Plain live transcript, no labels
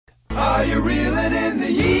Are you reeling in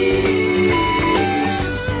the years,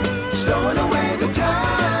 stowing away the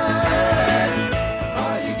time?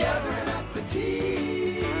 Are you gathering up the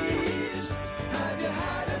tears? Have you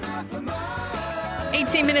had enough of mine?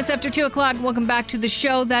 18 minutes after 2 o'clock. Welcome back to the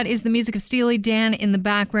show. That is the music of Steely Dan in the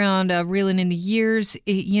background, reeling in the years.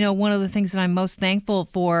 You know, one of the things that I'm most thankful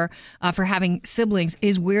for having siblings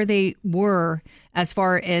is where they were as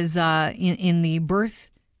far as in the birth.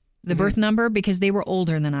 The birth number, because they were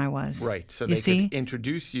older than I was. Right, so you they could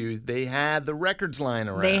introduce you. They had the records lying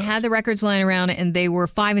around. They had the records lying around, and they were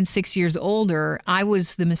 5 and 6 years older. I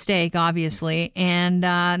was the mistake, obviously, and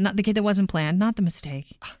not the kid that wasn't planned. Not the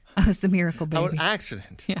mistake. I was the miracle baby. Oh, an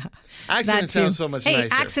accident. Yeah. Accident sounds so much nicer. Hey,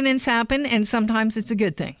 accidents happen, and sometimes it's a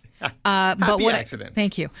good thing. Happy accident.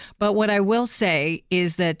 Thank you. But what I will say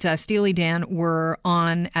is that Steely Dan were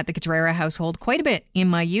on at the Catrera household quite a bit in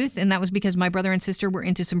my youth, and that was because my brother and sister were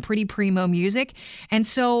into some pretty primo music. And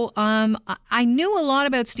so I knew a lot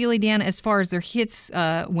about Steely Dan as far as their hits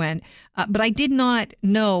went, but I did not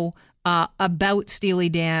know about Steely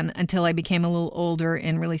Dan until I became a little older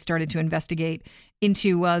and really started to investigate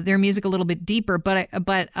into their music a little bit deeper. But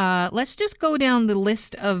let's just go down the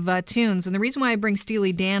list of tunes. And the reason why I bring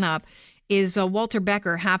Steely Dan up is Walter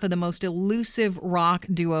Becker, half of the most elusive rock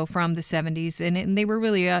duo from the 70s. And they were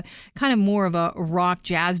really a kind of more of a rock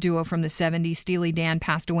jazz duo from the 70s. Steely Dan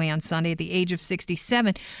passed away on Sunday at the age of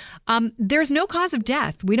 67. There's no cause of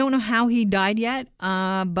death. We don't know how he died yet,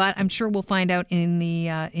 but I'm sure we'll find out in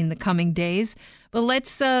the coming days. But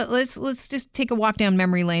let's just take a walk down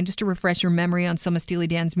memory lane just to refresh your memory on some of Steely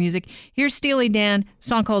Dan's music. Here's Steely Dan, a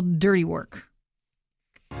song called Dirty Work.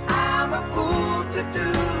 I'm a fool to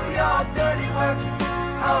do your dirty work,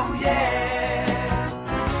 oh yeah.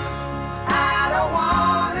 I don't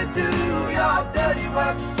want to do your dirty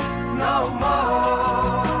work no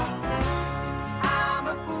more. I'm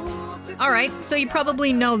a fool to All right, so you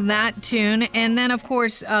probably know that tune. And then, of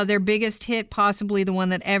course, their biggest hit, possibly the one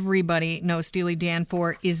that everybody knows Steely Dan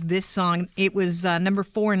for, is this song. It was number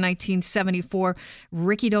 4 in 1974.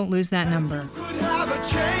 Ricky, don't lose that number. could have a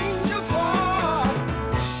change of heart.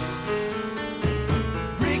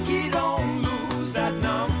 Ricky, don't lose that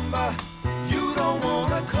number. You don't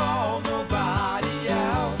want to call nobody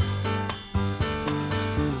else.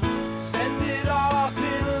 Send it off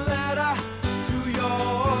in a letter to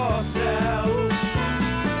yourself.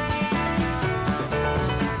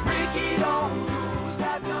 Ricky, don't lose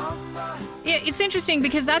that number. Yeah, it's interesting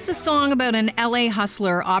because that's a song about an LA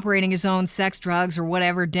hustler operating his own sex, drugs, or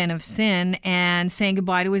whatever den of sin and saying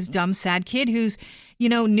goodbye to his dumb, sad kid who's,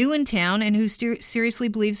 new in town and who seriously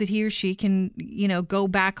believes that he or she can, go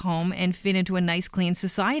back home and fit into a nice, clean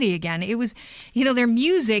society again. It was, their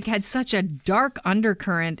music had such a dark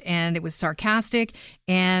undercurrent and it was sarcastic.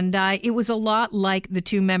 And it was a lot like the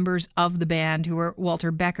two members of the band who were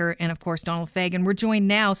Walter Becker and, of course, Donald Fagen. We're joined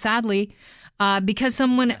now, sadly, because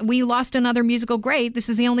we lost another musical great. This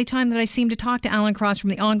is the only time that I seem to talk to Alan Cross from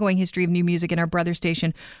the Ongoing History of New Music in our brother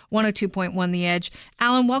station, 102.1 The Edge.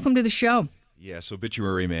 Alan, welcome to the show. Yes,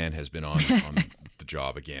 Obituary Man has been on the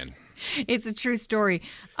job again. It's a true story.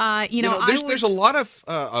 There's a lot of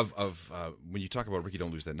when you talk about Ricky,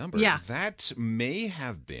 don't lose that number. Yeah. That may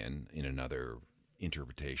have been, in another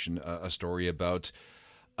interpretation, a story about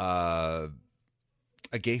a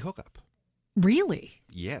gay hookup. Really?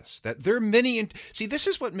 Yes, that there are many. See, this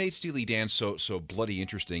is what made Steely Dan so bloody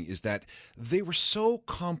interesting, is that they were so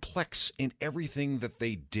complex in everything that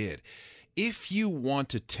they did. If you want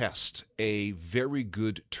to test a very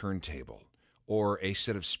good turntable or a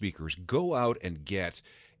set of speakers, go out and get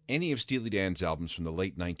any of Steely Dan's albums from the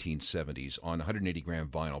late 1970s on 180-gram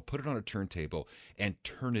vinyl, put it on a turntable, and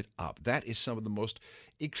turn it up. That is some of the most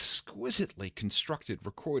exquisitely constructed,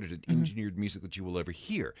 recorded, and engineered music that you will ever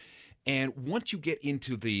hear. And once you get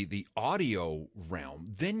into the audio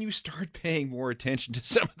realm, then you start paying more attention to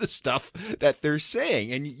some of the stuff that they're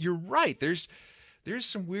saying. And you're right, there's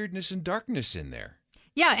some weirdness and darkness in there.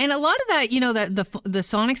 Yeah, and a lot of that, the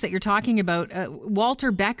sonics that you're talking about,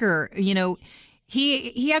 Walter Becker,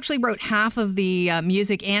 he actually wrote half of the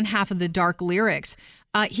music and half of the dark lyrics.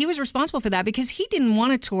 He was responsible for that because he didn't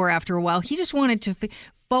want to tour after a while. He just wanted to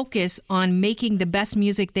focus on making the best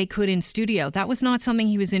music they could in studio. That was not something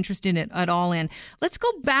he was interested in at all in. Let's go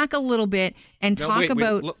back a little bit and talk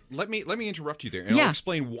about... Let me interrupt you there, and I'll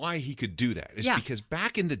explain why he could do that. It's because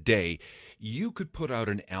back in the day, you could put out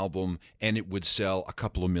an album and it would sell a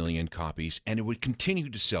couple of million copies, and it would continue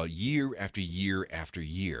to sell year after year after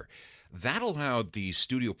year. That allowed these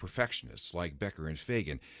studio perfectionists like Becker and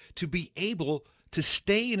Fagen to be able to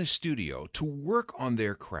stay in a studio, to work on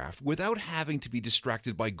their craft without having to be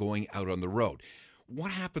distracted by going out on the road.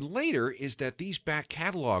 what happened later is that these back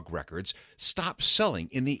catalog records stopped selling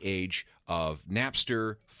in the age of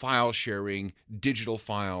Napster, file sharing, digital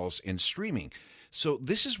files, and streaming. So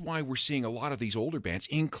this is why we're seeing a lot of these older bands,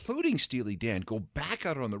 including Steely Dan, go back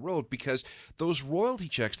out on the road, because those royalty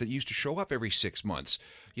checks that used to show up every 6 months,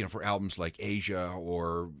 for albums like Asia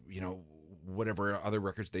or, whatever other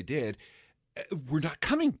records they did, were not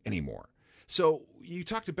coming anymore. So you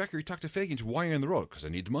talk to Becker, you talk to Fagan, why are you on the road? Because I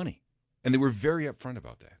need the money. And they were very upfront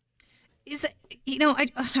about that. Is it,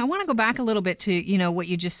 I want to go back a little bit to, what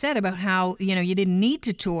you just said about how, you didn't need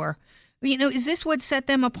to tour. Is this what set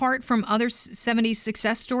them apart from other 70s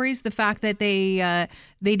success stories? The fact that they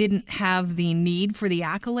didn't have the need for the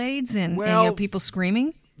accolades and people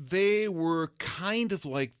screaming? They were kind of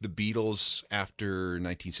like the Beatles after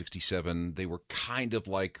 1967. They were kind of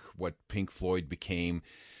like what Pink Floyd became.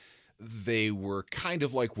 They were kind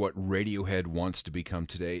of like what Radiohead wants to become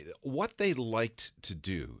today. What they liked to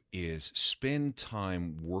do is spend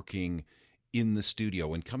time working in the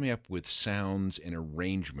studio and coming up with sounds and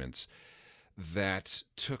arrangements that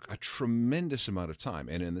took a tremendous amount of time.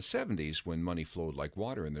 And in the 70s, when money flowed like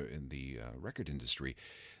water in the record industry,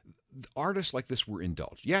 artists like this were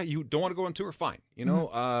indulged. Yeah, you don't want to go on tour, fine. We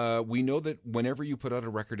know that whenever you put out a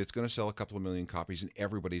record, it's going to sell a couple of million copies and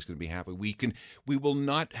everybody's going to be happy. We will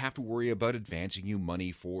not have to worry about advancing you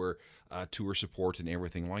money for tour support and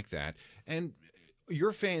everything like that. And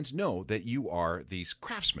your fans know that you are these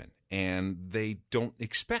craftsmen, and they don't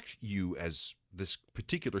expect you as this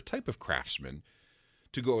particular type of craftsman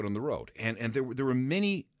to go out on the road. And there were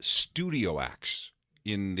many studio acts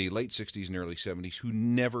in the late 60s and early 70s who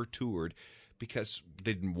never toured because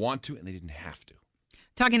they didn't want to and they didn't have to.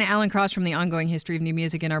 Talking to Alan Cross from the Ongoing History of New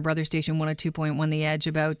Music in our brother station 102.1 The Edge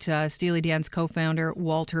about Steely Dan's co-founder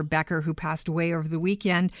Walter Becker, who passed away over the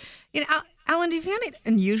weekend. Alan, do you find it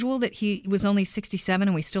unusual that he was only 67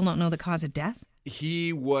 and we still don't know the cause of death?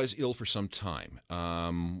 He was ill for some time.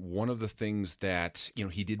 One of the things that,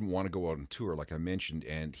 he didn't want to go out on tour, like I mentioned,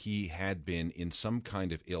 and he had been in some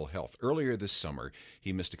kind of ill health. Earlier this summer,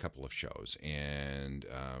 he missed a couple of shows, and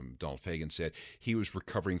Donald Fagen said he was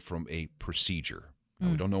recovering from a procedure. Now,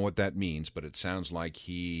 we don't know what that means, but it sounds like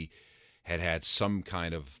he had some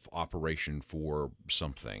kind of operation for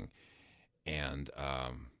something. And,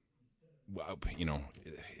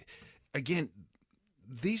 again,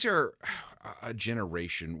 these are a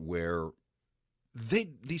generation where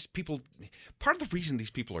these people, part of the reason these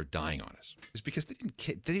people are dying on us is because they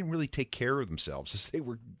didn't really take care of themselves as they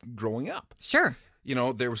were growing up. Sure.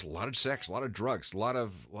 There was a lot of sex, a lot of drugs, a lot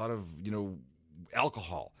of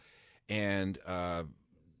alcohol. And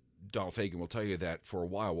Donald Fagen will tell you that for a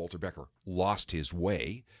while, Walter Becker lost his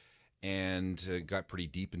way and got pretty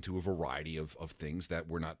deep into a variety of things that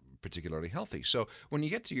were not particularly healthy. So when you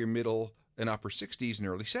get to your middle and upper 60s and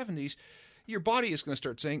early 70s, your body is going to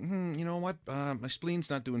start saying, you know what, my spleen's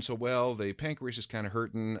not doing so well, the pancreas is kind of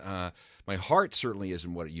hurting, my heart certainly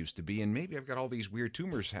isn't what it used to be, and maybe I've got all these weird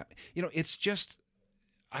tumors happening. It's just,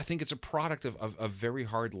 I think it's a product of very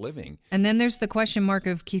hard living. And then there's the question mark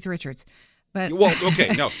of Keith Richards. But well,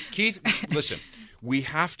 okay, no, Keith, listen, we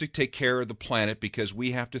have to take care of the planet because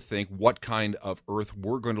we have to think what kind of Earth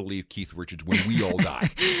we're going to leave Keith Richards when we all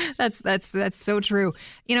die. That's so true.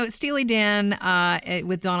 Steely Dan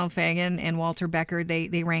with Donald Fagen and Walter Becker,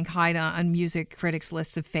 they rank high on music critics'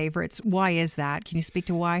 lists of favorites. Why is that? Can you speak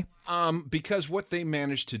to why? Because what they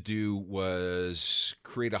managed to do was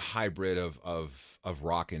create a hybrid of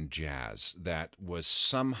rock and jazz that was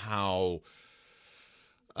somehow...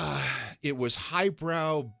 it was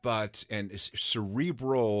highbrow, and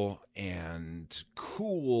cerebral and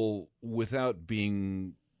cool without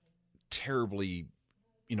being terribly,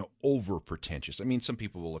 over pretentious. I mean, some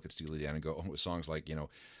people will look at Steely Dan and go, with songs like,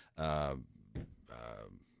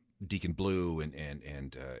 Deacon Blue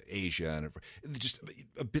and Asia, and just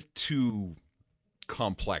a bit too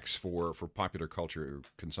complex for popular culture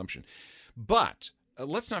consumption. But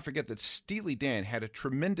let's not forget that Steely Dan had a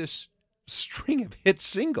tremendous string of hit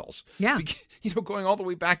singles. Yeah. Going all the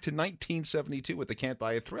way back to 1972 with the Can't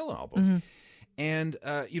Buy a Thrill album. Mm-hmm. And,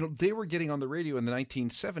 they were getting on the radio in the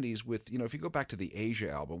 1970s with, if you go back to the Asia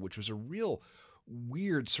album, which was a real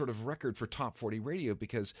weird sort of record for top 40 radio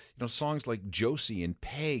because, songs like Josie and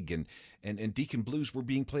Peg and Deacon Blues were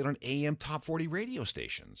being played on AM top 40 radio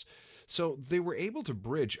stations. So they were able to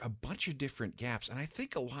bridge a bunch of different gaps. And I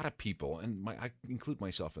think a lot of people, and I include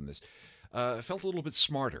myself in this, felt a little bit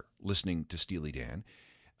smarter listening to Steely Dan.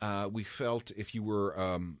 We felt if you were,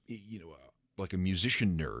 like a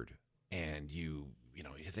musician nerd, and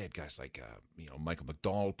they had guys like, Michael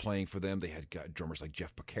McDonald playing for them. They had drummers like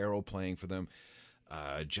Jeff Porcaro playing for them.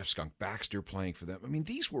 Jeff Skunk Baxter playing for them. I mean,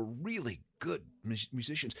 these were really good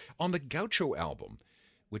musicians. On the Gaucho album,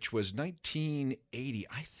 which was 1980,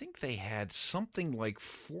 I think they had something like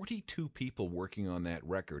 42 people working on that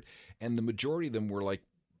record, and the majority of them were like,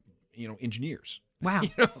 engineers. Wow.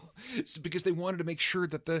 Because they wanted to make sure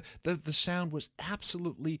that the sound was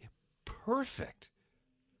absolutely perfect.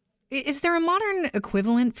 Is there a modern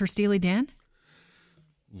equivalent for Steely Dan?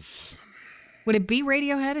 Oof. Would it be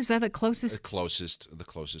Radiohead? Is that the closest? The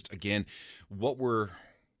closest. Again,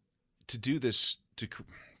 to do this,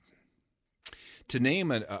 to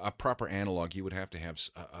name a proper analog, you would have to have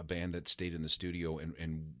a band that stayed in the studio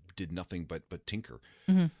and did nothing but tinker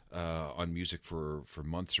on music for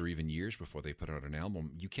months or even years before they put out an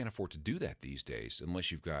album. You can't afford to do that these days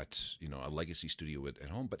unless you've got a legacy studio at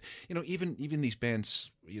home. But even these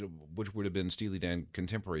bands which would have been Steely Dan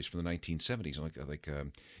contemporaries from the 1970s, like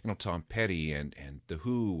Tom Petty and The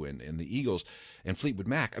Who and the Eagles and Fleetwood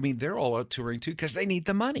Mac. I mean, they're all out touring too because they need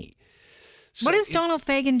the money. So what does Donald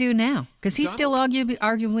Fagen do now? Because he still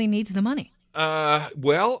arguably needs the money.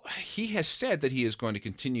 Well, he has said that he is going to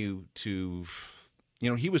continue to,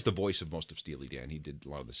 he was the voice of most of Steely Dan. He did a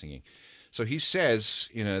lot of the singing. So he says,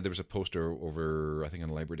 there was a poster over, I think on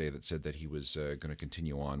Labor Day, that said that he was going to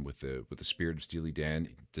continue on with the spirit of Steely Dan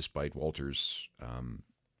despite Walter's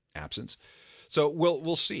absence. So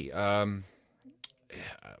we'll see. I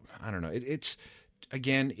don't know.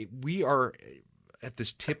 We are at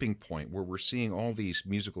this tipping point where we're seeing all these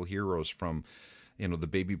musical heroes from the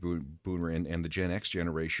baby boomer and the Gen X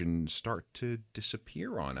generation start to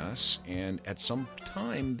disappear on us, and at some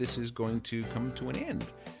time this is going to come to an end.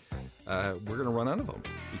 We're going to run out of them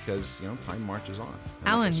because time marches on.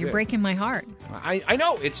 Alan, you're breaking my heart. I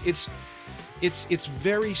know it's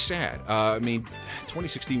very sad.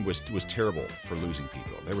 2016 was terrible for losing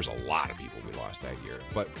people. There was a lot of people we lost that year,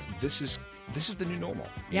 but this is the new normal.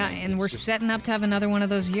 Yeah, and we're setting up to have another one of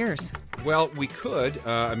those years. Well, we could.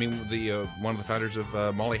 The one of the founders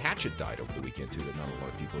of Molly Hatchet died over the weekend too, that not a lot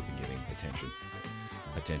of people have been giving attention to.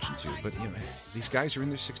 But these guys are in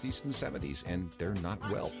their 60s and 70s, and they're not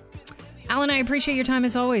well. Alan, I appreciate your time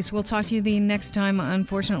as always. We'll talk to you the next time,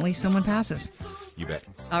 unfortunately, someone passes. You bet.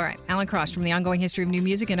 All right. Alan Cross from the Ongoing History of New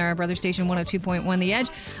Music and our brother station 102.1 The Edge,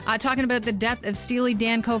 talking about the death of Steely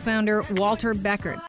Dan co-founder Walter Beckert.